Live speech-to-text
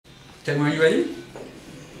Tell me when you're ready.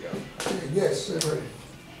 Yes, I'm ready.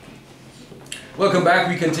 Welcome back.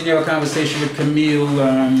 We continue our conversation with Camille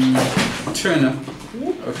Turner.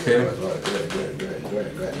 Okay.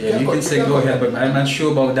 Yeah, you can say go ahead, but I'm not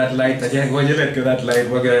sure about that light. Again, when you let go that light,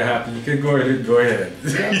 what's gonna happen? You can go ahead. Go ahead.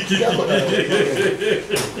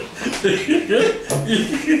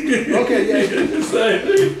 Okay, yeah.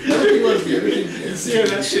 Everything was good. You see how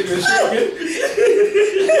that shit was shaking?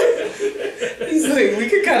 He's like, we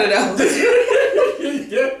could cut it out.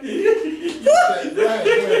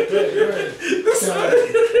 Right.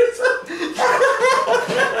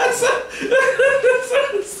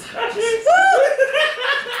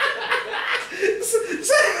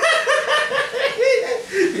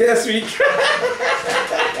 Yes, we can.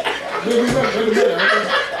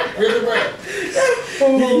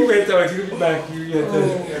 You went out, you be back.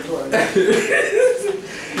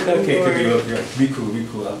 Okay, be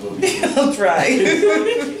cool, I'll go be cool. I'll try.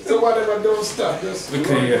 So whatever, don't stop. Just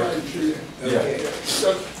okay,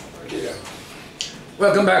 yeah.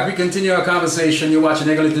 Welcome back. We continue our conversation. You're watching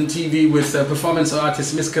Clifton TV with performance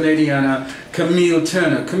artist Miss Canadiana Camille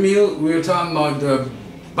Turner. Camille, we were talking about the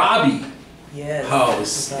Bobby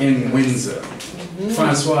house in Windsor.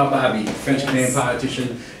 Francois Bobby, French-Canadian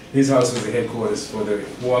politician. His house was the headquarters for the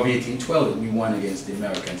War of 1812 that we won against the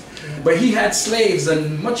Americans. But he had slaves,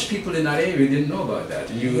 and much people in that area didn't know about that.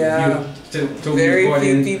 You told very me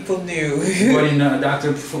few people knew.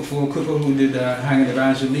 Dr. Cooper, who did Hanging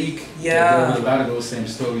Evangelique. There were a lot of those same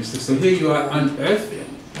stories. So here you are unearthing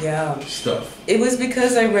stuff. It was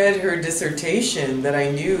because I read her dissertation that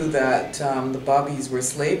I knew that the Bobbies were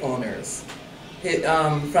slave owners.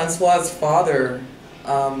 Francois's father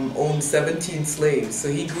owned 17 slaves. So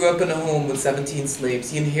he grew up in a home with 17 slaves.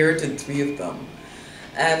 He inherited 3 of them.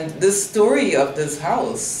 And the story of this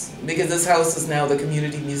house, because this house is now the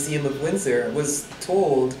Community Museum of Windsor, was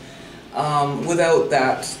told without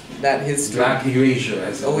that history. Black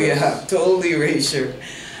erasure. Total erasure.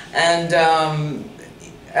 And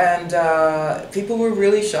people were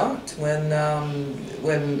really shocked when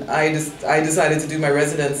I decided to do my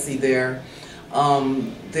residency there.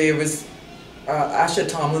 There was Asha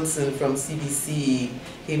Tomlinson from CBC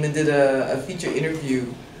came and did a feature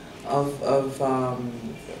interview of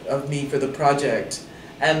me for the project,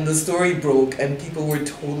 and the story broke, and people were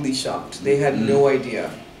totally shocked. They had no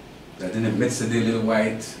idea. That in the midst of the little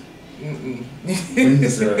white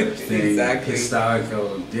Windsor thing, exactly.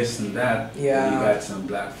 Historical, this and that, you got some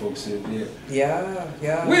black folks in there.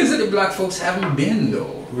 Yeah. Where is it the black folks haven't been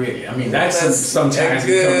though, really? I mean, sometimes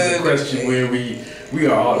becomes a question where we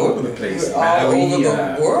are all over the place. We're all over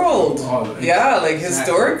the world. Like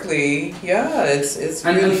historically, it's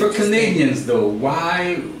and really for Canadians though,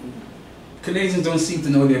 why Canadians don't seem to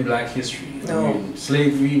know their black history? No. I mean,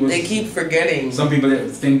 slavery was... They keep forgetting. Some people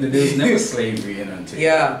think that there's never slavery in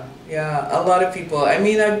Ontario. Yeah, a lot of people. I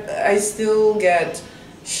mean, I still get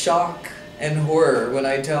shock and horror when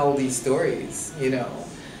I tell these stories, you know.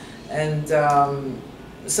 And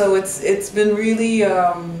so it's been really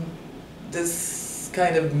this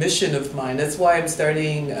kind of mission of mine. That's why I'm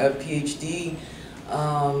starting a PhD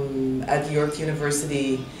at York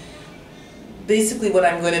University. Basically what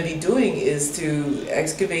I'm going to be doing is to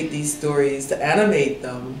excavate these stories, to animate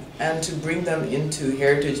them, and to bring them into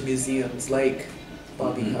heritage museums like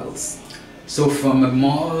Bobby House. So from a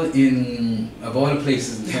mall of all the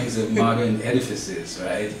places in terms of modern edifices,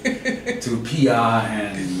 right, to PR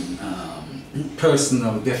and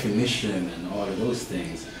personal definition and all of those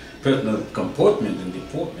things, personal comportment and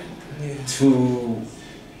deportment, to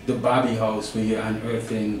the Bobby House where you're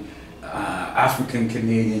unearthing African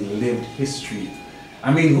Canadian lived history.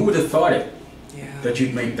 I mean, who would have thought it? That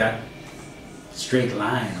you'd make that straight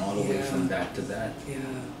line all the way from that to that.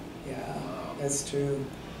 That's true.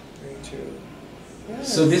 Very true.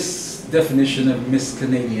 So this definition of Miss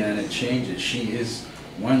Canadiana changes. She is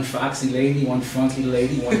one foxy lady, one funky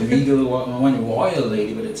lady, one regal, one royal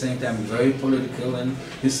lady, but at the same time very political and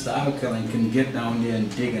historical, and can get down there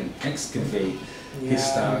and dig and excavate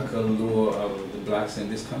historical lore of the blacks in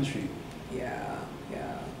this country.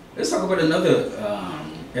 Let's talk about another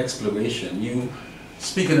exploration. You,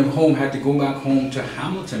 speaking of home, had to go back home to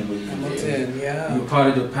Hamilton where you lived. You were part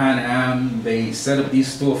of the Pan Am. They set up these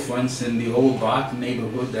storefronts in the old Barton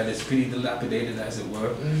neighborhood that is pretty dilapidated, as it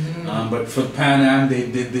were. But for Pan Am,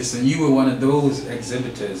 they did this, and you were one of those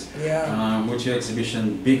exhibitors. With your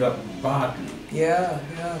exhibition, Big Up Barton.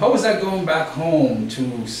 How was that going back home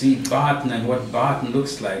to see Barton and what Barton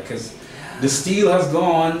looks like? Because the steel has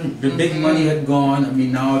gone, the big money had gone. I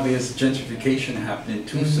mean, now there's gentrification happening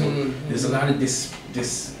too, so there's a lot of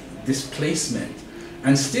displacement.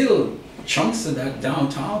 And still, chunks of that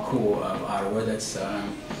downtown core of Ottawa that's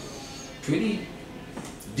pretty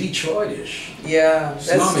Detroitish, Yeah, that's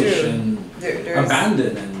slummish true. and There's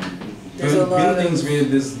abandoned, and there's a lot buildings of where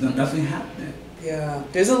there's nothing happening. yeah,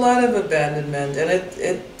 there's a lot of abandonment, and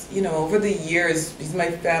it you know, over the years, because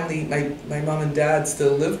my family, my mom and dad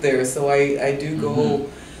still live there, so I do go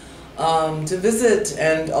to visit,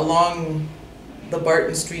 and along the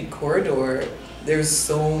Barton Street corridor, there's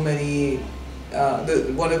so many.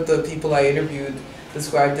 One of the people I interviewed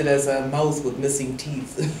described it as a mouth with missing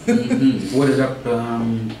teeth. Boarded up.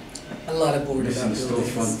 A lot of boarded up Missing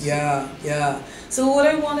buildings. storefronts. Yeah, yeah. So what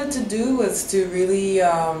I wanted to do was to really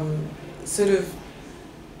sort of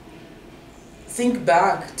think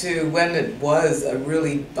back to when it was a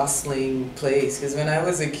really bustling place. Because when I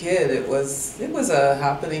was a kid, it was a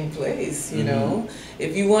happening place. You know,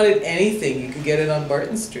 if you wanted anything, you could get it on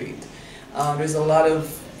Barton Street. There's a lot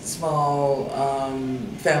of small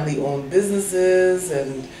family-owned businesses,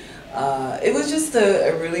 and it was just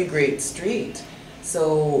a really great street.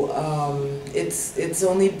 So it's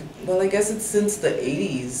only, well, I guess it's since the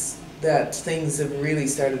 80s that things have really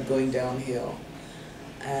started going downhill.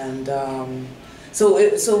 And so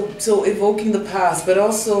evoking the past, but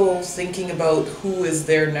also thinking about who is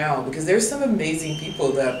there now, because there's some amazing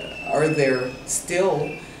people that are there still,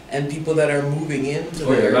 and people that are moving into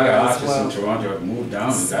there A lot of as artists well. in Toronto have moved down.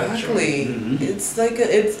 Exactly. It's like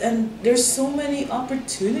and there's so many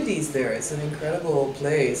opportunities there. It's an incredible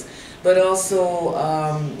place. But also,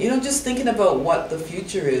 you know, just thinking about what the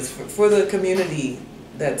future is for the community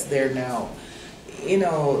that's there now. You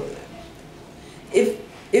know,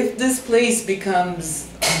 if this place becomes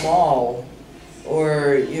a mall,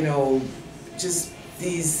 or, you know, just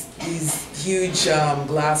these huge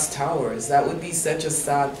glass towers, that would be such a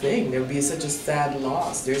sad thing. There would be such a sad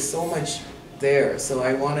loss. There's so much there. So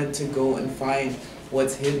I wanted to go and find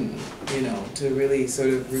what's hidden, you know, to really sort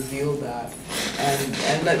of reveal that,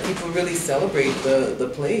 and let people really celebrate the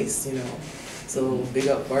place, you know. So big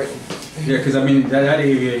up Barton. Yeah, because I mean that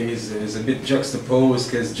area is a bit juxtaposed,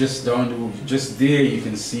 because just there you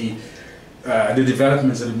can see the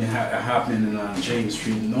developments that have been happening on James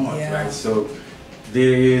Street North, Yeah. right? So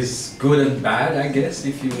there is good and bad, I guess,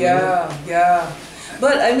 if you will. Yeah.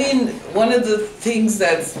 But I mean, one of the things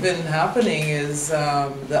that's been happening is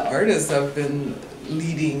the artists have been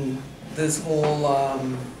leading this whole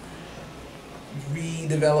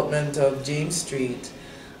redevelopment of James Street,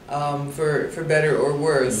 for better or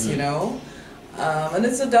worse, you know? And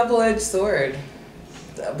it's a double-edged sword.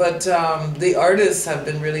 But the artists have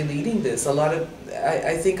been really leading this. A lot of,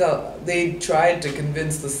 I think they tried to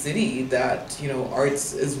convince the city that, you know,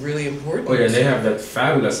 arts is really important. Oh yeah, they have that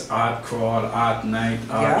fabulous art crawl, art night,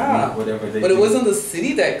 art week, whatever they do. But it wasn't the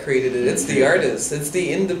city that created it, it's the artists. It's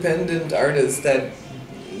the independent artists that,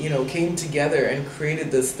 you know, came together and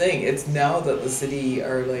created this thing. It's now that the city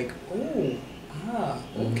are like, oh,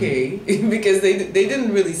 okay. Because they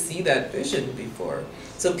didn't really see that vision before.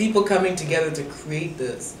 So people coming together to create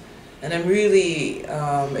this. And I'm really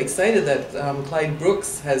excited that Clyde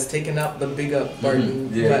Brooks has taken up the Big Up Barton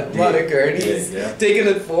moniker, and he's taken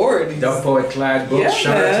it forward. The poet Clyde Brooks,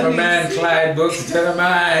 shout out to my man Clyde Brooks,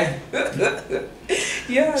 Jeremiah.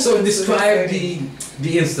 Yeah. So describe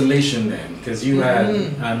the installation then, because you had,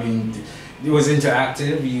 I mean, it was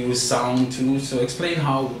interactive, you used sound too, so explain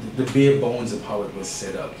how the bare bones of how it was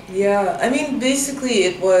set up. Yeah, I mean, basically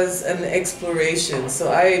it was an exploration.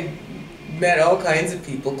 So I met all kinds of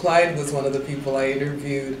people. Clyde was one of the people I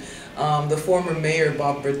interviewed. The former mayor,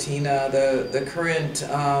 Bob Bertina, the current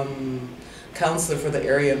councillor for the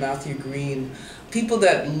area, Matthew Green. People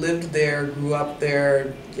that lived there, grew up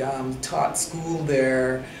there, taught school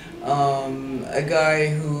there. A guy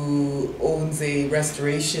who owns a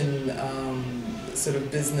restoration sort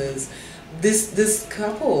of business. This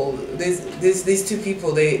couple, these two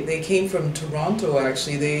people, they came from Toronto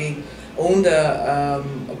actually. They owned a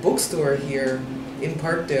bookstore here in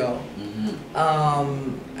Parkdale,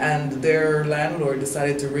 and their landlord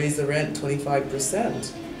decided to raise the rent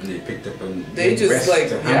 25%. And they picked up and they just like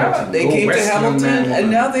they came to Hamilton,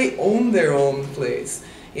 and now they own their own place.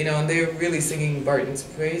 You know, and they're really singing Barton's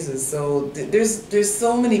praises. So there's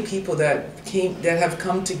so many people that have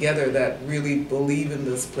come together that really believe in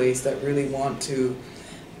this place, that really want to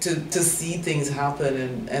see things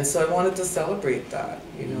happen, and so I wanted to celebrate that,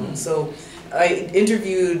 you know. So I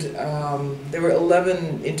interviewed, there were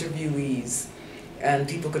 11 interviewees, and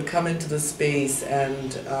people could come into the space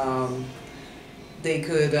and they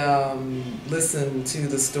could listen to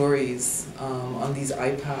the stories on these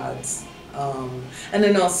iPads. And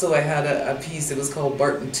then also I had a piece, it was called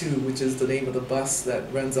Barton 2, which is the name of the bus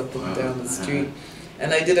that runs up and down the street.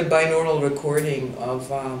 And I did a binaural recording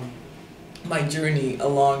of my journey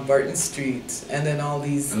along Barton Street, and then all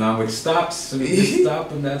these... Along with stops, so this stop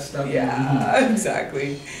and that stop. Yeah,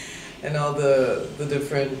 exactly. And all the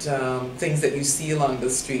different things that you see along the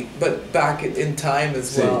street, but back in time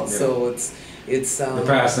as well. Yeah. So it's the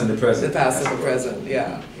past and the present. The past and the present,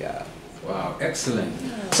 yeah. Wow, excellent.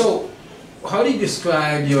 So, how do you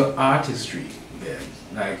describe your artistry then?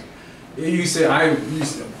 Like, you say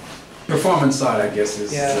performance art, I guess,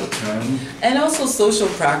 is the term. And also social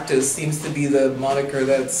practice seems to be the moniker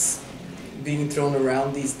that's being thrown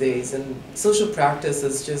around these days. And social practice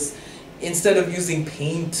is just, instead of using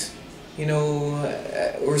paint, you know,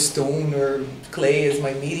 or stone or clay as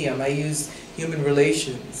my medium, I use human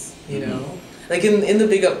relations, you know. Like in the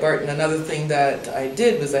Big Up Barton, another thing that I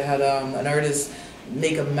did was I had an artist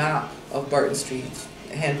make a map of Barton Street,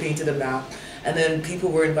 hand-painted a map, and then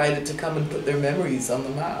people were invited to come and put their memories on the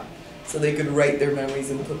map. So they could write their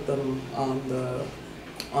memories and put them on the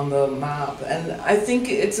map. And I think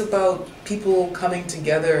it's about people coming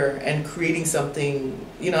together and creating something.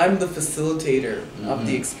 You know, I'm the facilitator of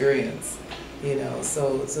the experience, you know,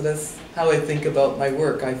 so that's how I think about my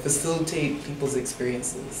work. I facilitate people's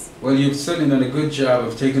experiences. Well, you've certainly done a good job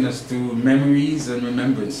of taking us through memories and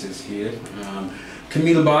remembrances here.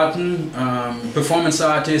 Camille Barton, performance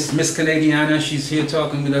artist, Miss Canadiana, she's here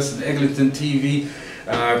talking with us at Eglinton TV.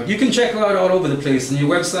 You can check her out all over the place. And your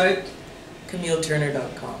website?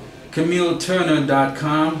 CamilleTurner.com.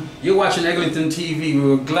 CamilleTurner.com. You're watching Eglinton TV. We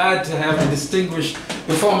were glad to have a distinguished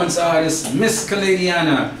performance artist, Miss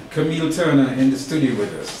Canadiana, Camille Turner, in the studio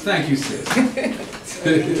with us. Thank you, sis.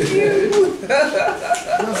 Thank you.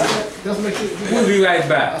 We'll be right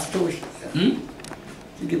back. To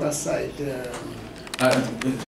give us sight.